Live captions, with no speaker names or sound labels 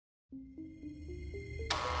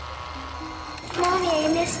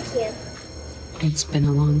missed you. It's been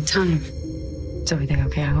a long time. Is everything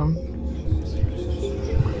okay at home?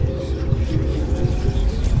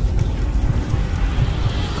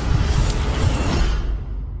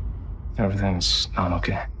 Everything's not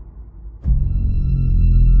okay.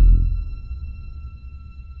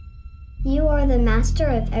 You are the master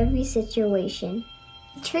of every situation.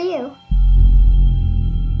 It's for you.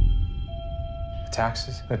 The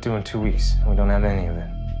taxes? They're due in 2 weeks, and we don't have any of it.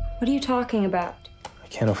 What are you talking about? I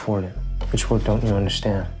can't afford it. Which word don't you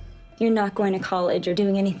understand? You're not going to college or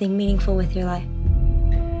doing anything meaningful with your life.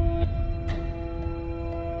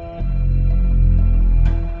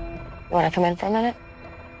 You want to come in for a minute?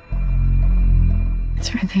 Is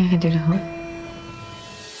there anything I can do to help?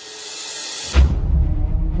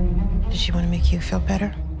 Did she want to make you feel better?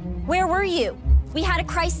 Where were you? We had a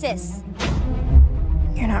crisis.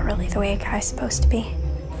 You're not really the way a guy's supposed to be.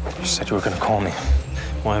 You said you were gonna call me.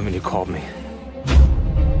 Why haven't you called me?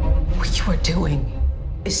 What you are doing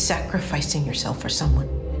is sacrificing yourself for someone.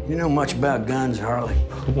 You know much about guns, Harley?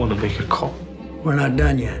 I want to make a call. We're not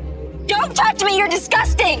done yet. Don't talk to me, you're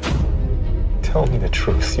disgusting! Tell me the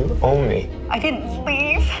truth. You owe me. I didn't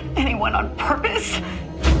leave anyone on purpose.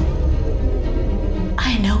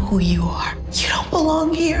 I know who you are. You don't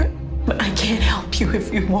belong here. But I can't help you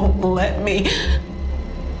if you won't let me.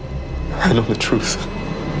 I know the truth.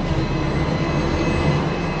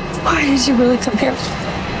 Why did you really come here?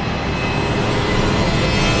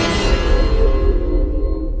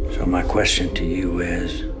 So my question to you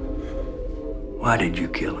is, why did you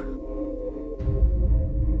kill her?